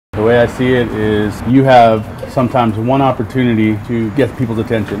The way I see it is you have sometimes one opportunity to get people's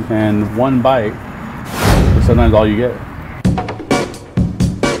attention, and one bite is sometimes all you get.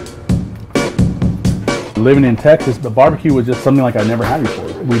 Living in Texas, the barbecue was just something like I never had before.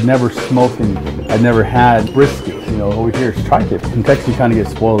 We'd never smoked anything. I'd never had brisket. You know, over here it's tri-tip. In Texas, you kind of get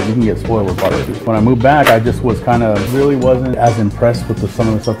spoiled. You can get spoiled with barbecue. When I moved back, I just was kind of really wasn't as impressed with some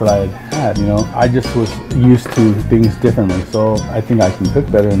of the stuff that I had had. You know, I just was used to things differently. So I think I can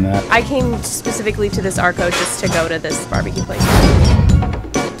cook better than that. I came specifically to this Arco just to go to this barbecue place.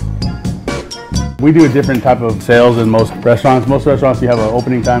 We do a different type of sales than most restaurants. Most restaurants, you have an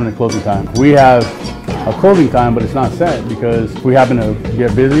opening time and a closing time. We have a closing time, but it's not set because if we happen to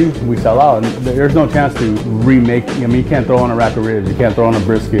get busy, we sell out. And there's no chance to remake. I mean, you can't throw on a rack of ribs. You can't throw on a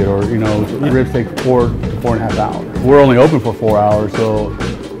brisket, or ribs take 4 to 4.5 hours. We're only open for 4 hours, so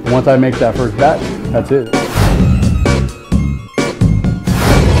once I make that first batch, that's it.